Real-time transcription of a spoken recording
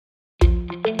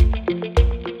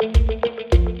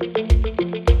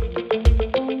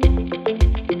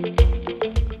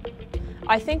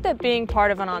I think that being part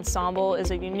of an ensemble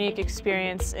is a unique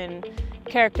experience in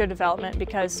character development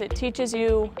because it teaches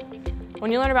you,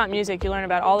 when you learn about music, you learn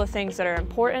about all the things that are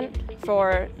important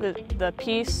for the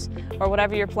piece or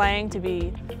whatever you're playing to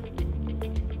be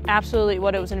absolutely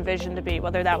what it was envisioned to be,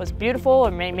 whether that was beautiful or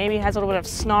maybe it has a little bit of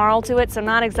snarl to it, so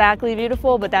not exactly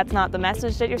beautiful, but that's not the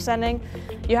message that you're sending.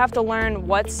 You have to learn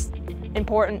what's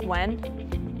important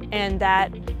when, and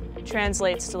that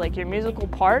translates to like your musical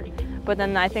part, but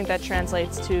then I think that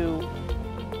translates to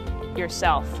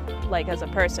yourself, like as a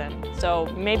person. So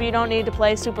maybe you don't need to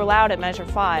play super loud at measure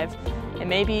 5, and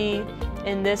maybe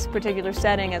in this particular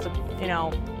setting, as a, you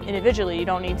know, individually, you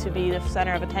don't need to be the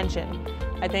center of attention.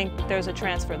 I think there's a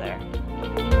transfer there.